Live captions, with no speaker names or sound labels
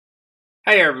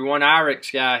Hey everyone,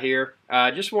 Irix Guy here.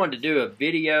 Just wanted to do a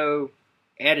video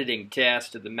editing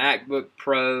test of the MacBook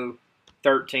Pro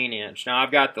 13-inch. Now I've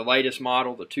got the latest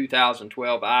model, the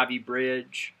 2012 Ivy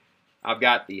Bridge. I've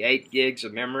got the 8 gigs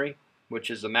of memory, which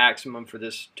is the maximum for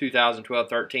this 2012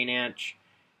 13-inch.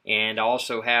 And I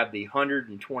also have the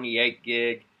 128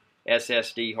 gig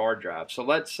SSD hard drive. So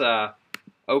let's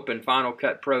open Final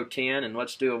Cut Pro 10 and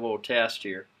let's do a little test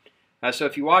here. So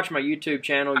if you watch my YouTube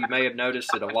channel, you may have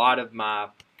noticed that a lot of my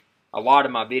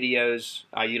videos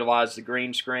I utilize the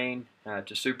green screen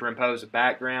to superimpose a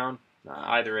background,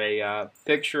 either a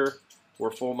picture or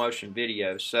full motion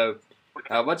video. So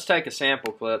let's take a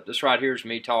sample clip. This right here is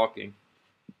me talking,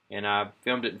 and I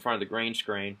filmed it in front of the green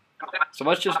screen. So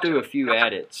let's just do a few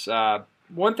edits.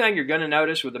 One thing you're going to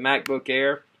notice with the MacBook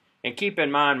Air, and keep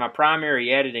in mind my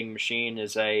primary editing machine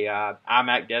is a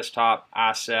iMac desktop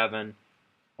i7.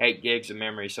 8 gigs of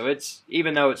memory. So it's,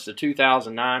 even though it's the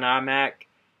 2009 iMac,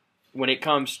 when it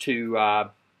comes to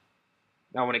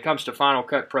Final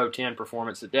Cut Pro 10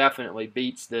 performance, it definitely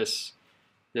beats this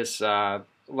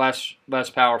less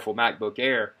powerful MacBook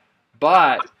Air.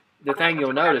 But the thing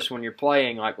you'll notice when you're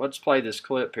playing, like let's play this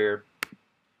clip here.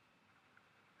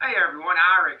 Hey everyone,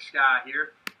 Irix Guy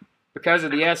here. Because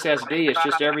of the SSD, it's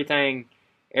just everything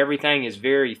is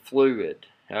very fluid.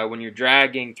 When you're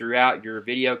dragging throughout your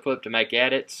video clip to make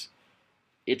edits,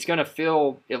 it's going to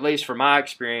feel, at least from my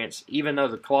experience, even though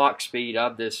the clock speed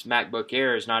of this MacBook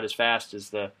Air is not as fast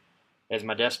as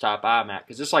my desktop iMac,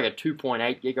 because it's like a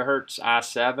 2.8 gigahertz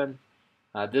i7.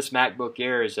 This MacBook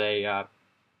Air is a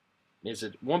 1.8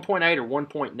 or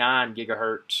 1.9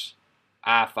 gigahertz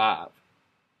i5.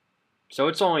 So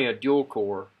it's only a dual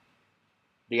core.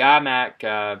 The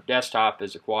iMac desktop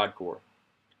is a quad core.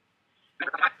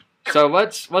 So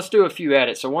let's do a few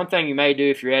edits. So one thing you may do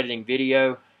if you're editing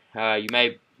video, you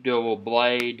may do a little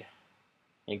blade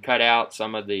and cut out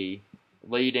some of the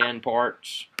lead-in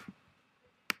parts.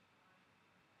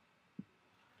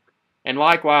 And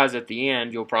likewise at the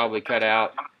end, you'll probably cut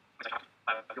out,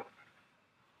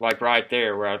 like right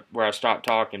there where I stopped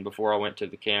talking before I went to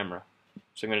the camera.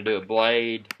 So I'm going to do a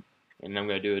blade and I'm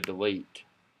going to do a delete.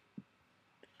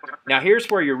 Now here's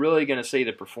where you're really going to see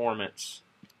the performance.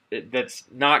 That's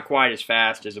not quite as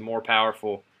fast as a more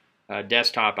powerful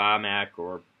desktop iMac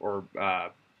or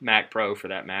Mac Pro for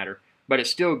that matter, but it's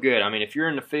still good. I mean, if you're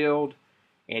in the field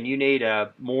and you need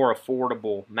a more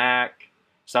affordable Mac,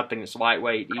 something that's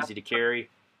lightweight, easy to carry,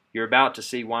 you're about to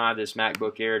see why this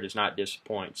MacBook Air does not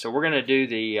disappoint. So we're going to do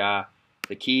the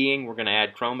keying. We're going to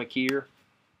add Chroma Keyer.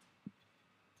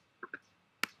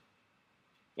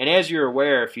 And as you're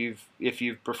aware, if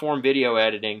you've performed video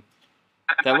editing,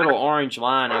 that little orange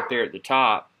line up there at the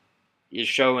top is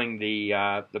showing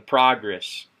the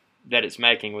progress that it's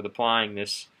making with applying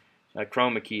this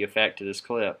chroma key effect to this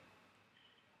clip.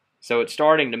 So it's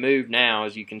starting to move now.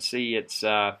 As you can see, it's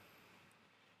past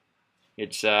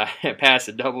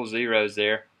the double zeros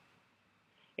there.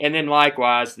 And then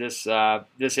likewise, this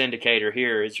indicator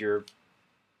here is your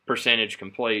percentage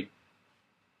complete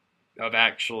of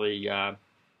actually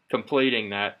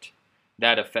completing that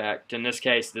effect. In this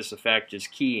case, this effect is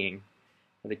keying,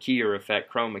 the keyer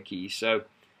effect, chroma key. So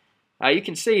you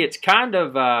can see it's kind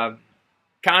of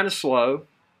slow,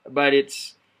 but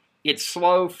it's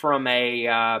slow from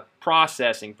a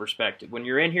processing perspective. When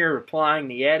you're in here applying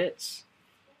the edits,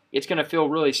 it's going to feel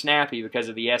really snappy because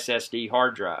of the SSD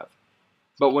hard drive.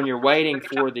 But when you're waiting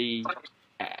for the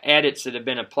edits that have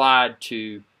been applied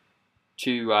to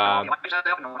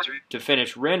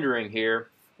finish rendering here,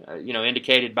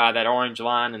 indicated by that orange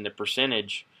line and the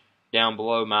percentage down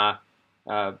below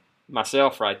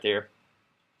myself right there,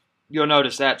 you'll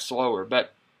notice that's slower.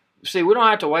 But see, we don't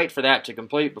have to wait for that to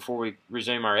complete before we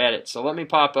resume our edit. So let me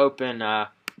pop open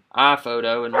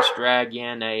iPhoto and let's drag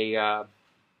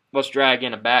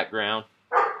in a background.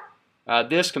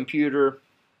 This computer,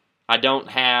 I don't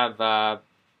have a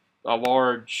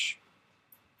large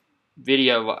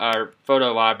video or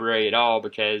photo library at all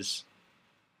because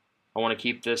I want to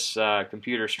keep this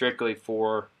computer strictly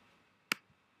I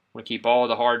want to keep all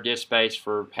the hard disk space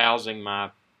for housing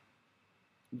my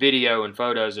video and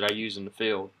photos that I use in the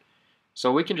field.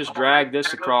 So we can just drag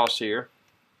this across here.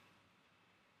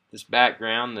 This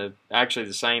background, actually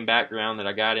the same background that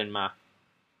I got on my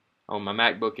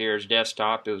MacBook Air's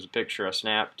desktop. It was a picture I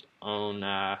snapped on,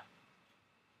 let's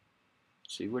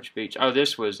see which beach. Oh,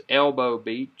 this was Elbow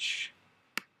Beach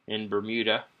in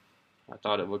Bermuda. I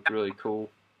thought it looked really cool.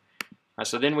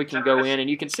 So then we can go in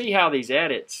and you can see how these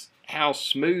edits, how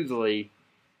smoothly,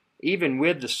 even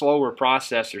with the slower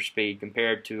processor speed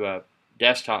compared to a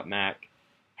desktop Mac,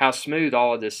 how smooth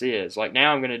all of this is. Like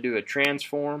now I'm going to do a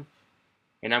transform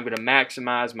and I'm going to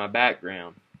maximize my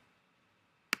background.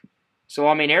 So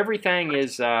I mean everything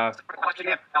is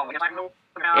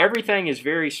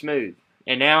very smooth.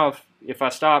 And now if I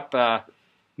stop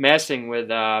messing with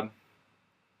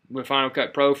Final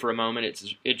Cut Pro for a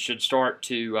moment, it should start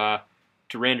to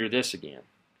render this again.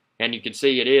 And you can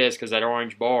see it is, because that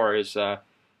orange bar is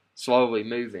slowly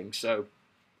moving. So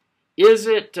is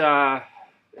a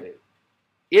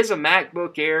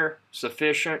MacBook Air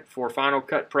sufficient for Final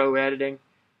Cut Pro editing?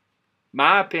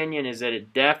 My opinion is that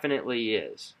it definitely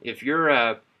is. If you're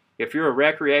a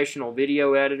recreational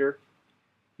video editor,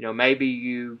 you know, maybe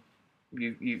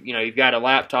you've got a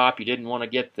laptop, you didn't want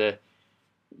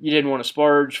to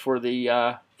splurge for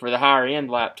the higher end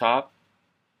laptop,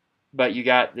 but you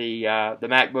got the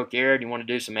MacBook Air and you want to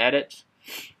do some edits.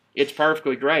 It's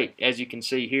perfectly great, as you can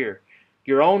see here.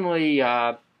 Your only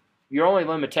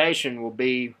limitation will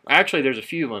be, actually there's a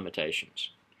few limitations.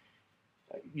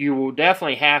 You will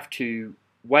definitely have to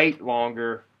wait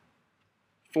longer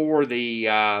for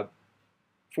the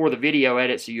video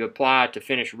edits that you apply to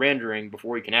finish rendering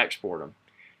before you can export them.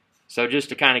 So just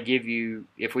to kind of give you,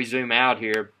 if we zoom out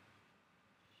here,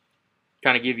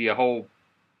 kind of give you a whole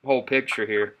picture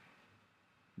here.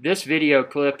 This video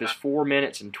clip is 4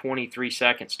 minutes and 23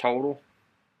 seconds total.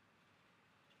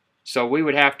 So we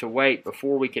would have to wait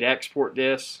before we could export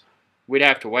this. We'd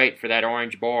have to wait for that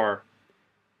orange bar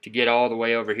to get all the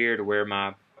way over here to where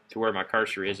my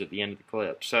cursor is at the end of the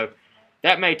clip. So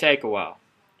that may take a while.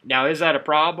 Now, is that a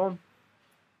problem?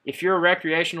 If you're a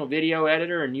recreational video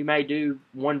editor and you may do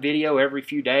one video every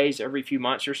few days, every few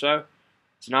months or so,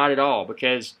 it's not at all,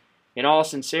 because in all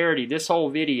sincerity, this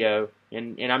whole video,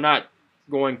 and I'm not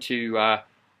going to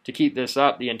keep this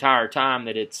up the entire time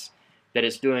that it's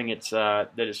doing its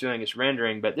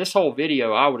rendering, but this whole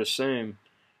video, I would assume,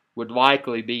 would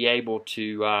likely be able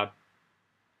to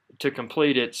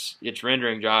complete its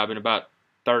rendering job in about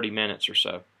 30 minutes or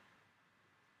so,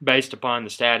 based upon the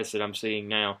status that I'm seeing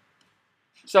now.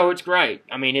 So it's great.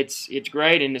 I mean, it's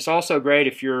great, and it's also great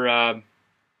if you're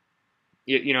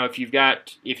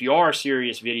if you are a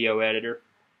serious video editor,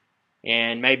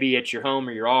 and maybe at your home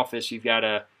or your office you've got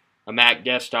a Mac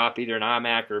desktop, either an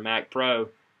iMac or a Mac Pro,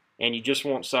 and you just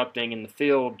want something in the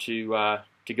field to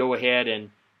go ahead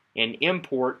and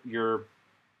import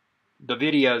the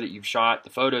video that you've shot,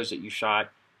 the photos that you shot,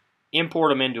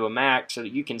 import them into a Mac so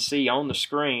that you can see on the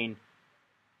screen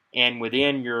and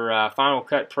within your Final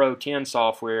Cut Pro 10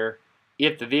 software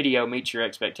if the video meets your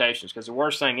expectations. Because the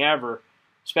worst thing ever,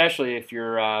 especially if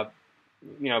you're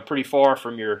pretty far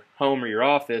from your home or your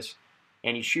office,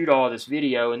 and you shoot all this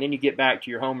video, and then you get back to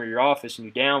your home or your office and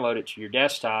you download it to your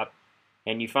desktop,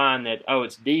 and you find that, oh,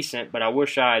 it's decent, but I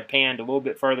wish I had panned a little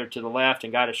bit further to the left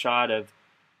and got a shot of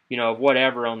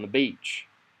whatever on the beach,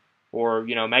 or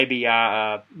maybe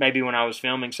when I was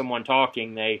filming someone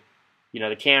talking, the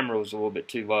camera was a little bit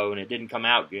too low and it didn't come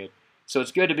out good. So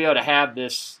it's good to be able to have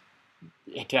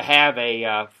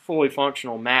a fully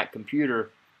functional Mac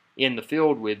computer in the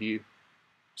field with you,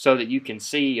 so that you can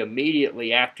see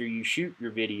immediately after you shoot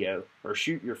your video or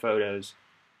shoot your photos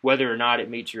whether or not it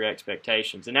meets your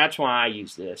expectations. And that's why I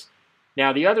use this.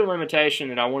 Now, the other limitation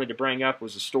that I wanted to bring up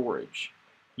was the storage.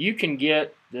 You can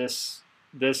get this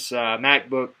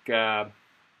MacBook Air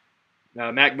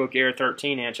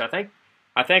 13-inch. I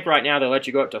think right now they let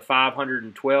you go up to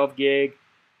 512 gig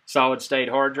solid state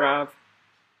hard drive.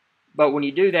 But when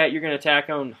you do that, you're going to tack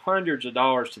on hundreds of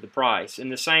dollars to the price. In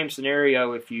the same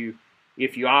scenario, if you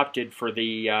opted for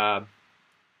the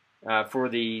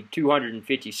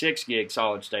 256 gig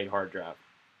solid state hard drive.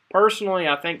 Personally,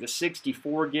 I think the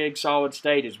 64 gig solid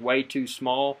state is way too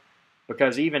small,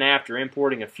 because even after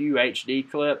importing a few HD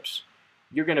clips,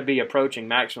 you're going to be approaching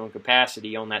maximum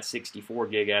capacity on that 64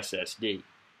 gig SSD.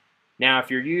 Now,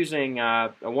 if you're using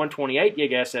a 128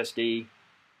 gig SSD,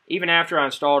 even after I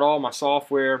installed all my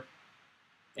software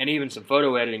and even some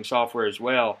photo editing software as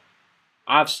well,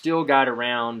 I've still got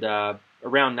around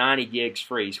 90 gigs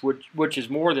free, which is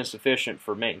more than sufficient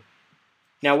for me.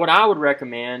 Now, what I would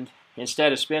recommend,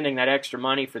 instead of spending that extra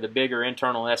money for the bigger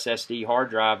internal SSD hard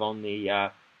drive on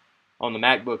the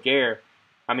MacBook Air,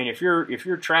 I mean, if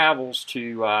your travels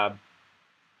to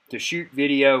shoot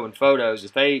video and photos,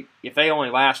 if they only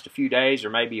last a few days or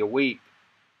maybe a week,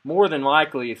 more than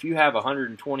likely, if you have a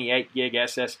 128 gig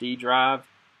SSD drive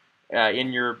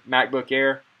in your MacBook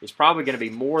Air, it's probably going to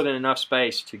be more than enough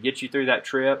space to get you through that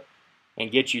trip and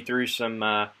get you through some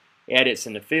edits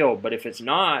in the field. But if it's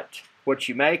not, what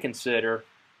you may consider,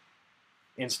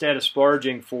 instead of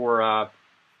splurging for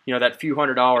that few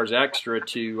 $100s extra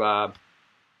to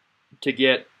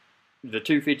get the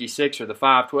 256 or the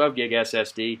 512 gig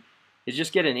SSD, is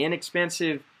just get an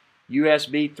inexpensive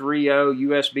USB 3.0,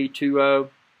 USB 2.0,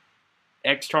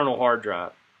 external hard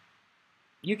drive.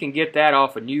 You can get that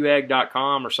off of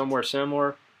newegg.com or somewhere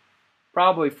similar,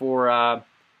 probably for around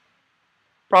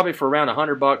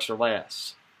 $100 or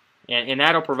less, and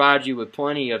that'll provide you with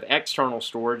plenty of external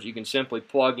storage. You can simply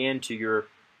plug into your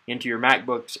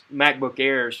MacBook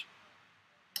Air's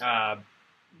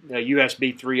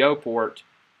USB 3.0 port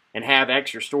and have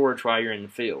extra storage while you're in the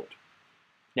field.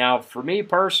 Now, for me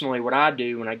personally, what I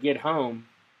do when I get home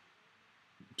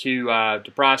to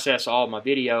process all my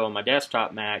video on my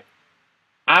desktop Mac,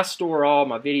 I store all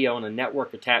my video on a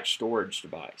network-attached storage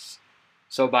device.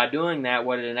 So by doing that,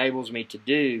 what it enables me to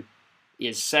do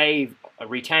is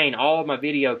retain all of my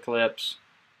video clips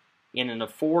in an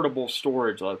affordable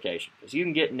storage location. Because you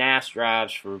can get NAS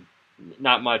drives for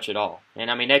not much at all. And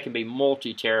I mean, they can be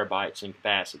multi-terabytes in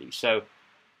capacity. So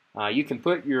you can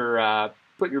put your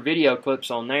video clips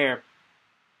on there,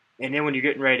 and then when you're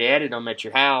getting ready to edit them at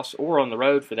your house or on the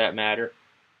road for that matter,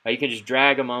 you can just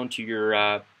drag them onto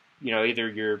your either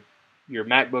your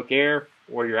MacBook Air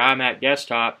or your iMac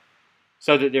desktop,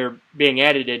 so that they're being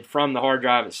edited from the hard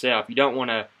drive itself. You don't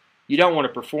want to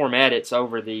perform edits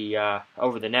over the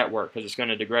network, because it's going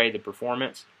to degrade the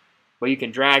performance. But you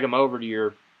can drag them over to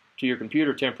your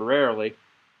computer temporarily,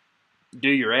 do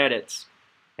your edits,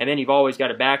 and then you've always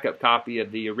got a backup copy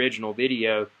of the original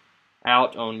video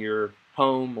out on your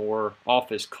home or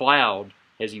office cloud,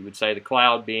 as you would say. The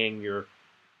cloud being your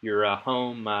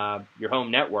home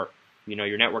network,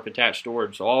 your network attached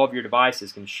storage. So all of your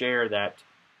devices can share that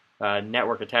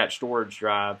network attached storage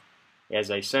drive as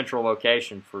a central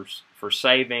location for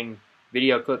saving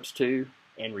video clips to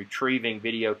and retrieving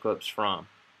video clips from.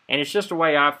 And it's just a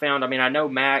way I've found. I mean, I know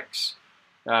Macs,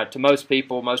 to most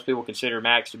people consider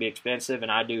Macs to be expensive,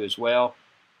 and I do as well.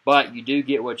 But you do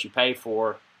get what you pay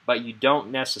for, but you don't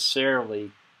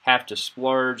necessarily have to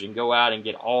splurge and go out and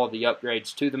get all of the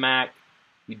upgrades to the Mac.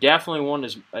 You definitely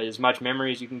want as much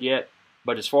memory as you can get,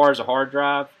 but as far as a hard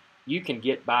drive, you can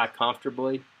get by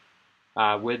comfortably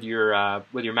with your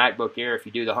MacBook Air if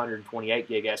you do the 128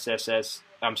 gig your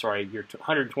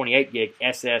 128 gig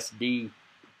SSD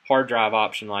hard drive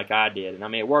option like I did. And I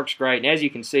mean, it works great. And as you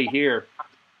can see here,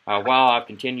 while I've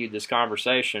continued this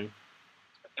conversation,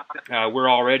 we're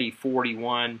already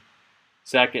 41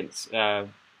 seconds, a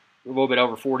little bit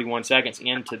over 41 seconds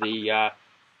into the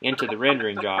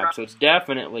rendering job. So it's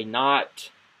definitely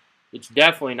not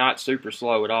super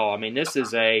slow at all. I mean, this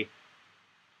is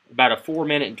about a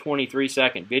 4-minute and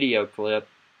 23-second video clip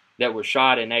that was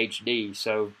shot in HD.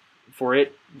 So for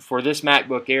this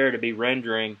MacBook Air to be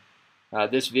rendering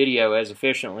this video as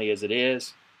efficiently as it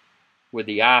is with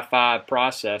the i5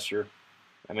 processor,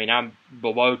 I mean, I'm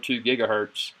below 2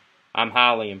 gigahertz. I'm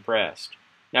highly impressed.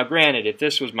 Now, granted, if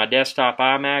this was my desktop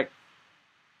iMac,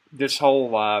 this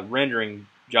whole rendering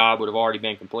job would have already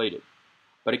been completed.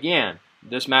 But again,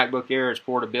 this MacBook Air is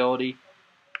portability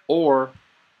or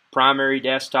primary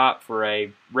desktop for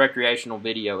a recreational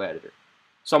video editor.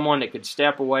 Someone that could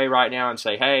step away right now and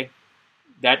say, hey,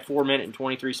 that 4-minute and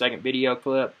 23-second video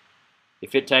clip,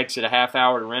 if it takes it a half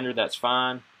hour to render, that's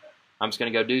fine. I'm just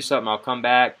going to go do something, I'll come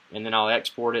back, and then I'll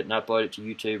export it and upload it to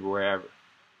YouTube or wherever.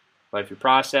 But if you're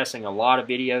processing a lot of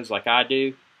videos like I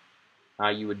do,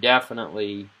 you would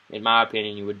definitely, in my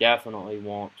opinion, you would definitely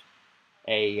want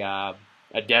a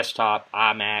desktop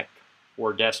iMac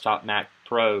or desktop Mac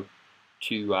Pro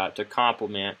to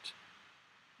complement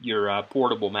your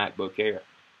portable MacBook Air.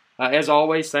 As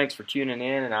always, thanks for tuning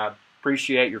in, and I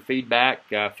appreciate your feedback.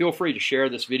 Feel free to share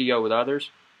this video with others,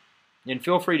 and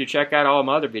feel free to check out all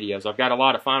my other videos. I've got a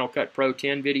lot of Final Cut Pro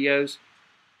 10 videos,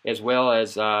 as well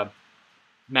as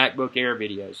MacBook Air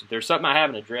videos. If there's something I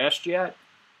haven't addressed yet,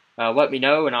 let me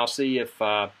know, and I'll see if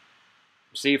I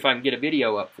can get a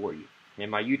video up for you.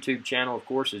 And my YouTube channel, of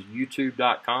course, is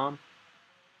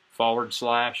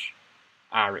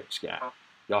youtube.com/iRichsGuy.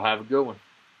 Y'all have a good one.